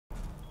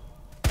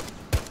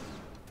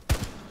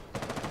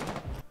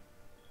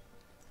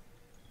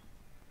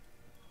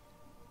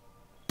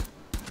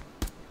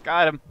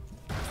Got him.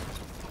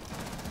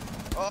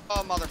 Oh,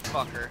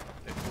 motherfucker.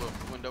 They blew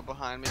up the window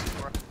behind me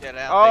before I could get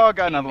out. Oh, They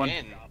got another one.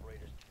 came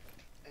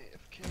in.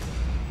 AFK.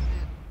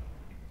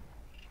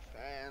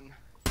 Fan.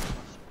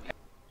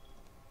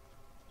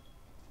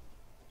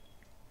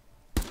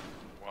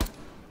 Well,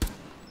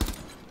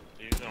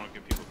 they usually don't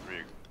give people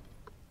free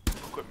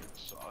equipment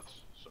sucks,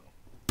 so.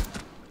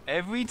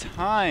 Every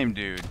time,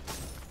 dude.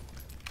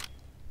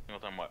 You know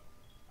what?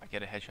 I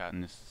get a headshot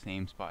in this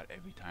same spot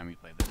every time we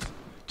play this.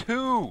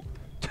 Two!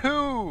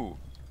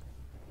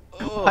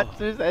 What's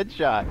this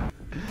headshot?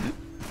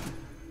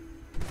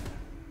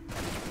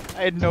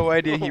 I had no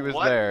idea he was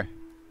What? there.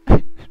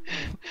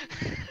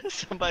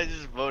 Somebody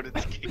just voted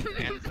to kick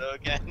Enzo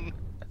again.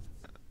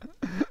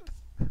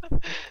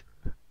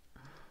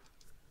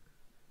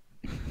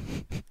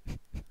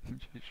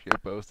 Just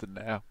shit posted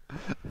now.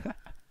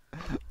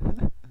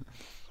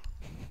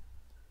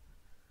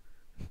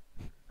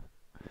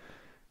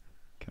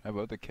 Can I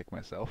vote to kick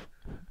myself?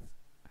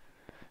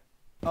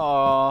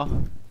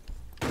 Aww.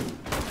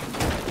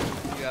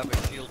 You have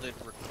a shielded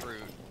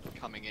recruit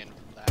coming in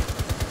from that.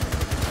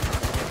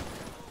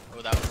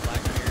 Oh, that was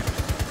Blackbeard.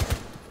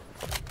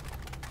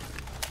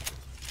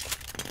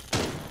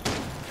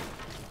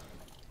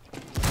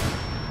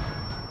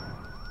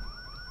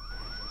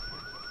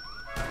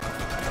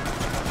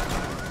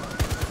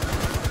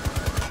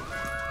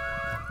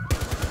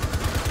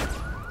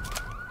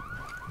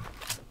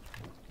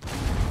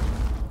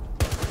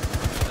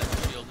 That's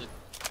shielded.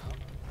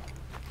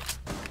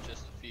 Oh.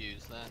 Just a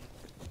fuse then.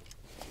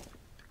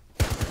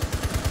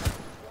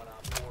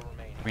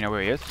 Do we know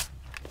where he is?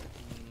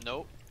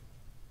 Nope.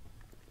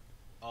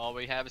 All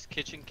we have is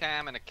kitchen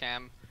cam and a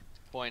cam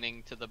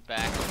pointing to the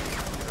back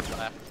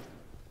left.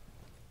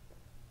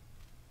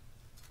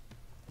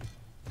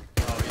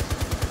 Oh, he's...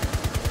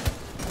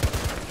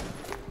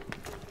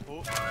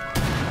 Oh.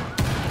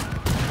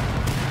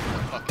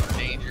 Fucking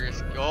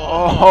dangerous.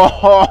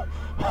 Oh!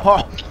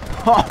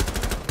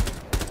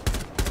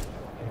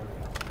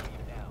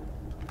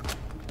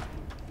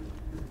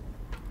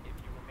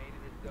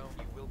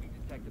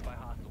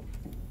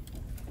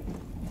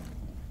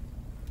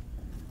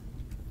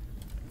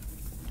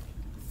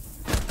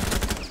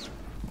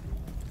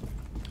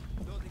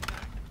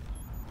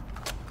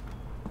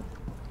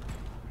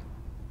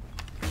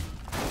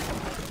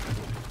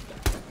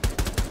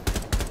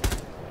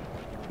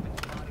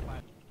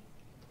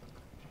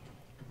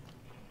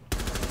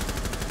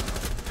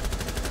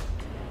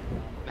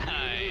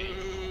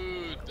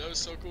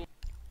 So cool.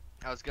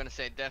 I was gonna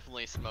say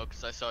definitely smoke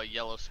because I saw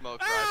yellow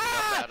smoke rising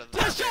up out of the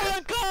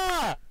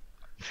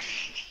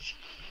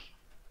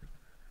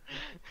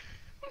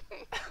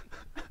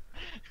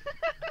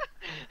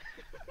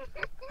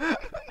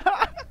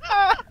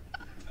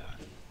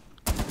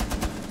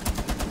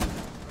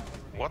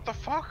What the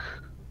fuck?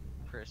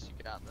 Chris,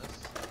 you got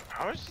this.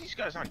 How is these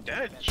guys not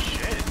dead?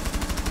 Shit.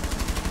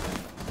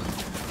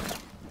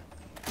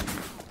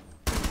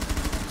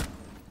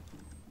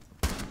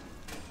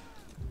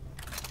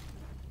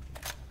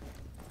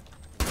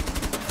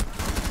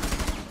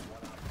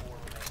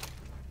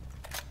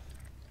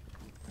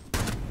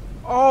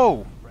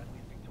 Oh!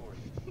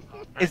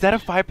 Is that a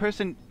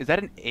 5-person? Is that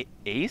an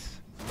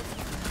ace?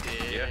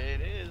 Yeah.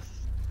 It is.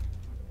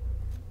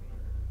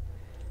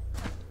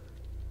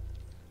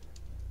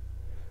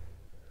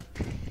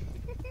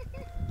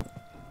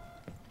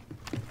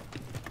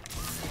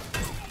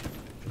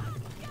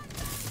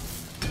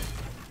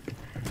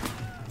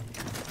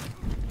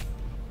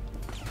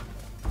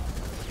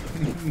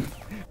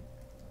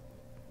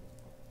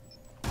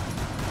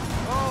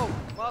 Oh,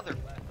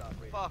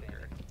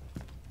 motherfucker.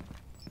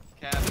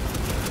 Cabin.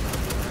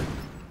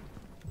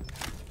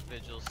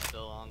 Vigil's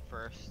still on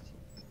first.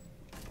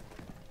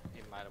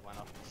 He might have went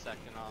up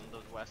second on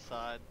the west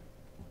side.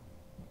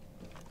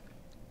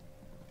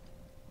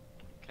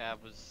 Cab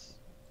was...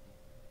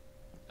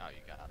 Oh,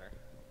 you got her.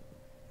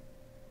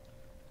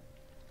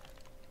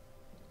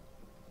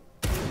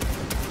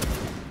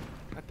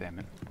 God damn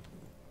it.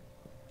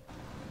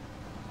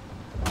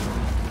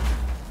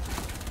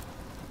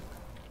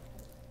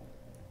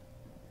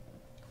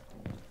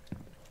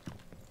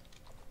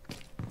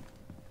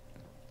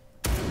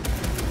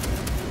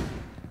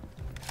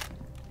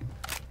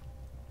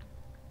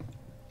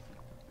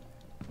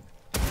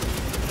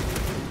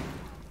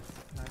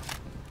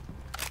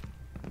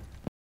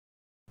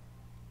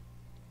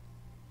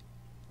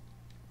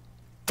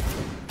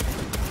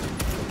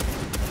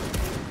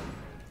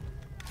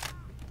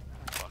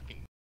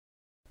 Fucking...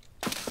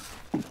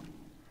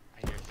 I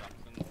hear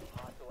something.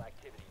 Hostile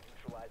activity.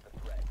 Neutralize the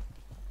threat.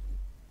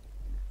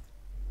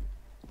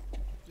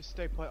 Just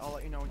stay put, I'll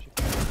let you know when you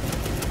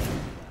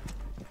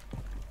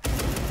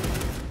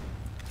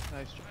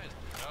Nice try.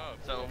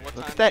 So what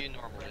What's time that? do you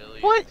normally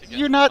leave What? to get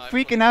You're to not 5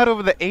 freaking out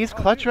over the ace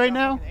clutch right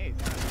now?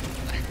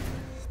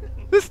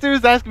 This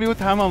dude's asking me what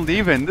time I'm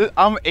leaving.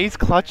 I'm ace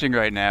clutching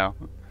right now.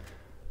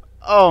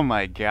 Oh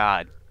my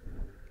god.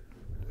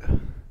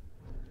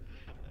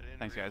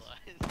 Thanks, guys.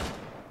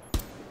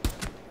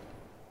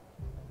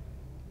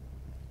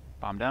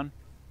 Bomb down.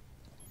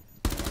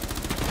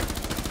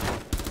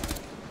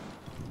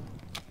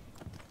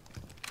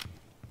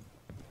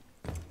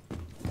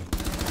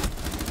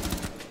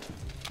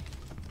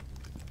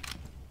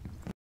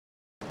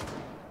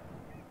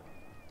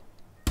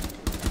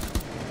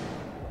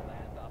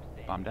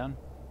 Bomb down.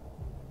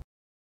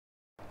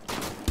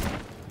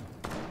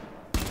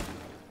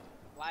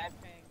 Live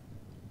ping.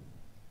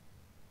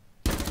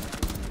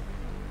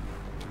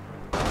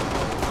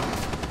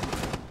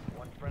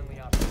 One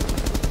friendly operator.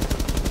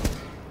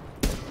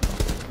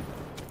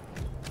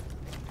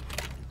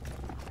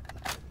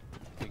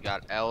 We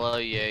got Ella,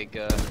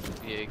 Jaeger,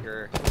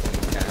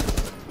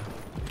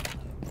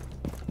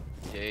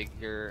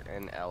 Jaeger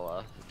and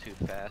Ella, the two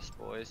fast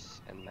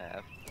boys, and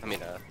Mav. I mean,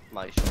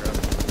 Maestro.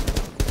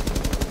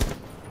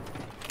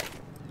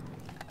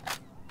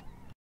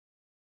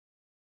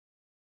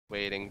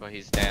 Waiting, but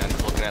he's down.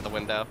 He's looking at the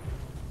window.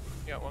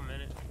 You got 1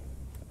 minute.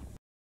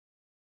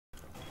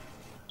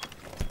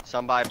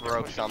 Somebody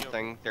broke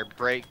something. They're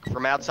break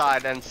from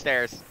outside and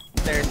stairs.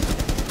 Stairs.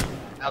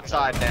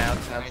 Outside now.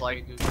 Sounds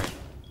like.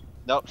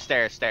 Nope.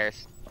 Stairs.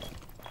 15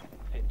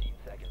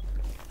 seconds.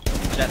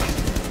 Jets.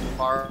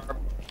 Far.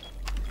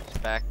 She's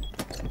back. 10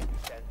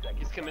 seconds.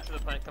 He's coming to the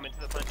plant.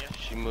 Yeah.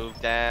 She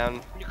moved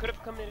down. You could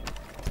have come in.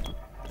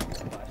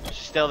 She's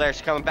still there.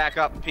 She's coming back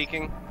up,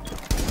 peeking.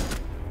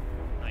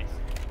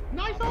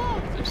 Nice.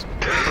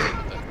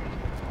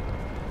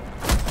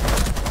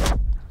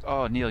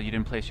 Oh, Neil, you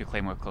didn't place your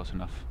claymore close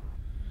enough.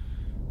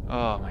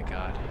 Oh my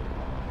god.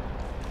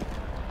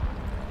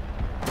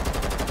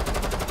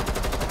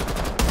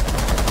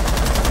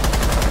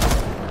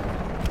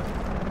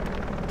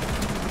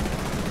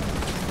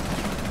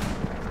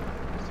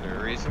 Is there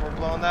a reason we're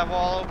blowing that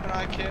wall open,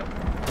 IQ?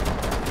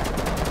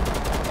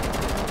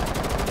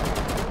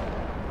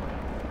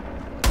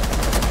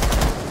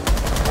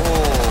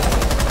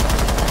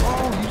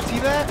 Oh, you see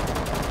that?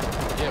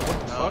 Yeah, what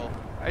the fuck?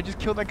 I just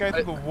killed that guy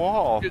through the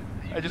wall.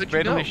 I just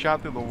randomly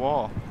shot through the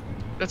wall.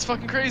 That's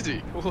fucking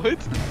crazy. What?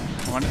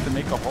 I wanted to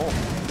make a hole.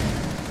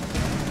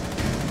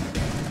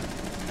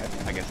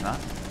 I guess not.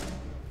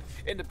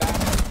 In the back,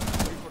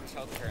 3/4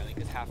 health apparently,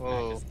 because half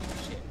Whoa. mag is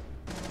shit.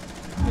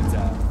 It's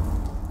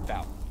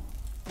foul.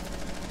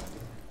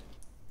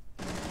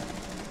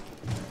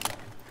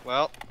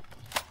 Well,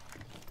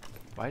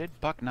 Why did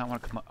Buck not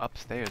want to come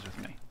upstairs with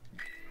me?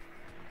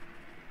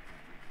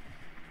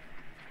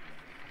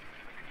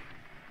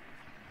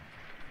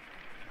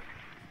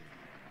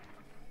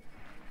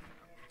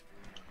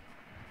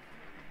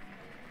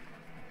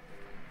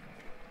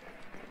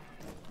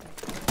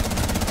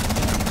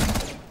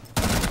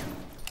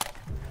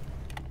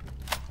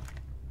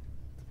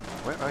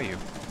 Where are you?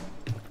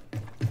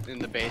 in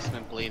the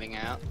basement, bleeding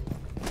out.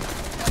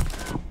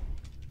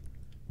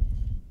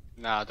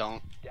 No,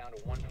 don't. Down to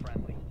one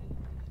friendly.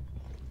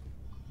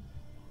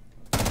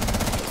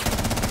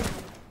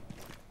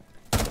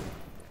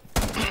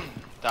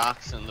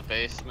 Doc's in the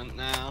basement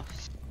now.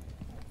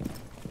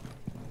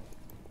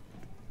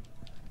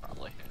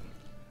 Probably him.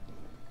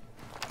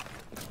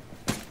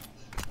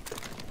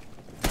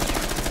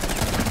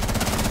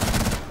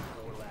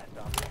 Four last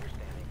operator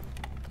standing.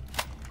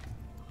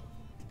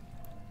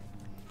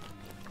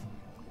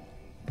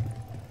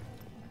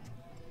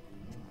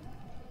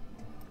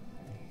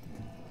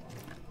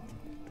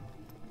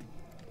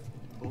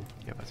 Oh,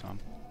 yep, I saw him.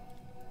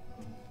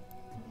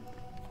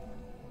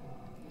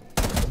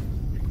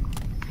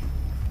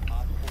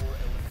 Op 4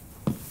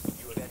 eliminated.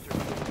 You have entered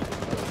the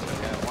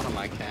Yeah, one of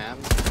my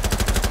cams.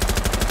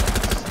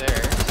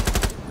 Stairs.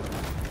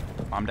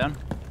 Bomb down.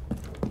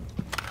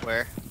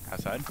 Where?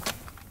 Outside.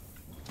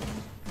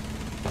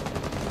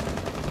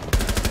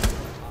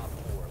 Op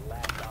 4,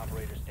 last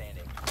operator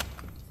standing.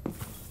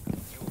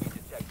 You will be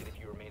detected if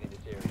you remain in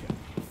this area.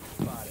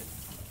 Spotted.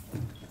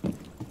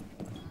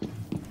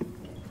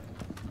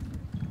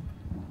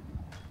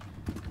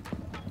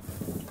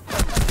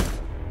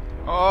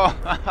 Oh!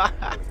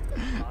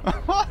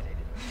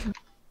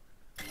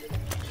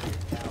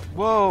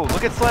 Whoa!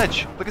 Look at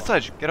Sledge! Look at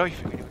Sledge! Get out!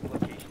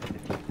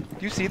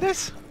 Do you see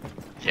this?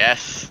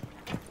 Yes.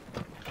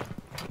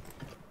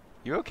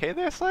 You okay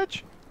there,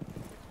 Sledge?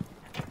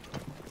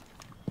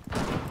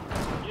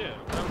 Yeah,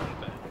 that was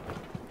bad.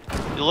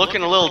 You're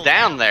looking a little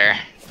down there.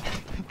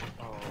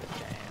 Oh,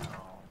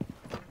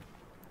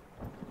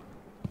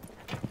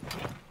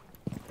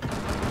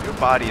 Your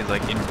body is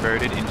like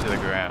inverted into the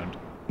ground.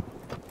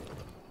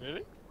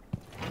 really?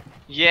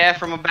 Yeah,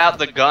 from about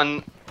the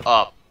gun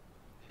up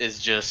is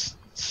just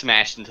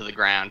smashed into the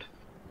ground.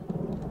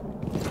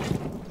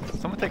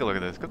 Someone take a look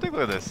at this. Go take a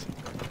look at this.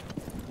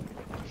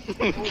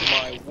 Oh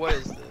my, what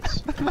is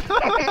this?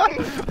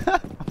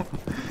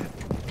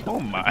 Oh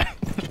my.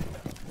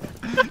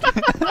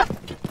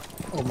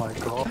 Oh my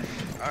god.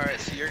 Alright,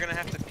 so you're gonna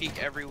have to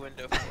peek every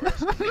window for us.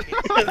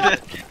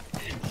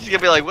 She's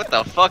gonna be like, what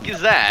the fuck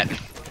is that?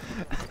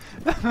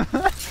 They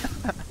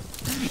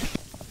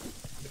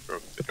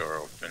broke the door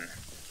open.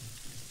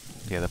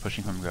 Yeah, they're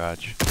pushing from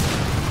garage.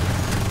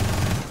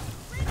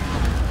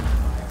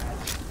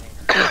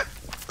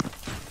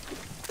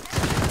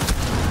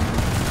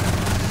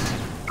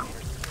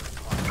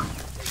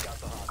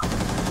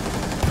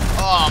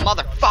 Oh,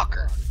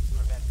 motherfucker!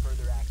 Prevent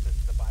further access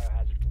to the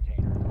biohazard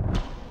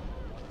container.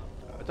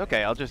 It's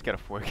okay, I'll just get a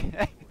fork.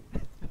 Increased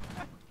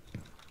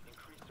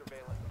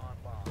surveillance on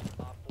bomb.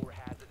 Op 4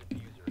 has a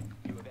diffuser.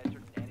 You have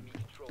entered an enemy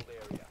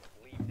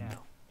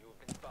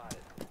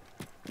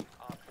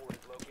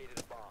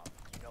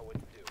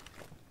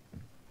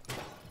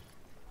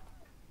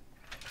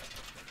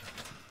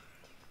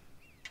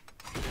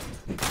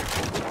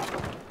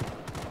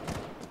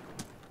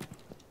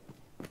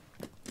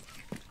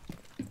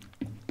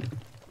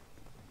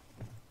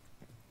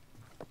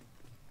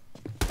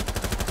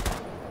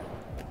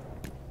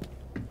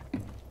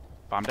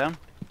Bomb down?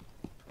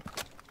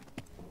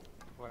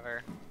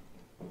 Where?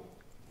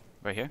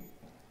 Right here?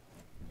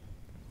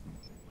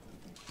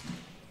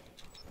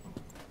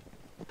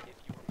 If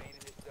you remain in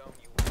this zone,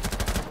 you will.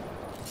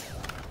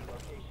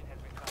 Location has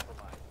been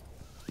compromised.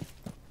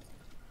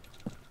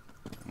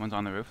 One's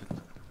on the roof.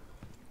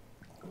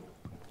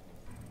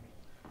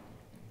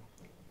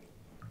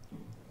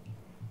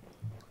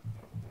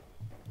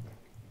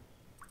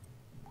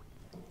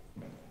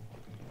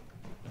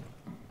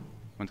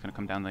 One's gonna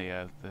come down the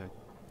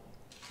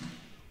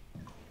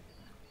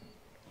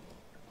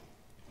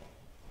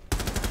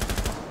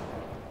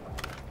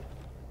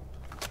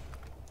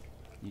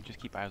You just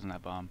keep eyes on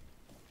that bomb.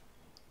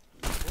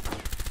 I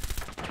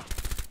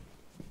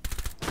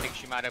think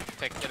she might have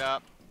picked it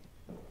up.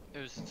 It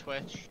was a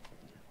Twitch.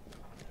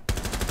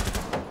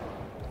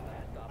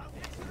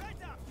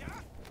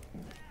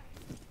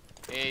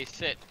 Hey,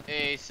 sit.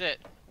 Hey, sit.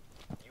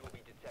 You will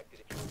be detected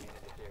if you remain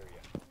in this area.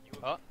 You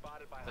will Oh, be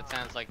spotted by that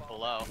sounds like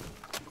below.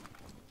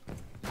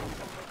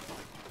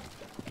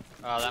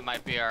 Oh, that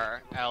might be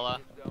our Ella.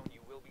 In this zone, you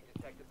will be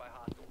detected by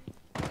hostiles.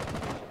 Location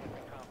has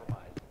been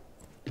compromised.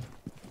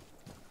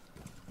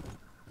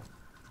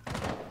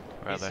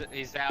 Where are they?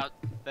 He's out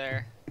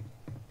there.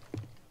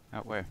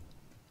 Out where?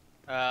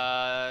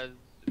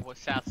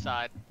 South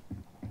side.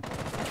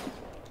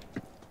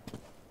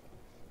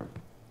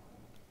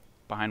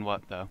 Behind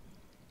what though?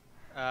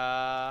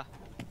 Hard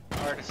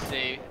to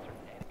see.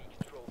 Enemy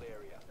controlled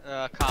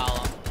area.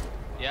 Column.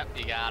 Yep,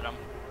 you got him.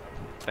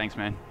 Thanks,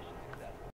 man.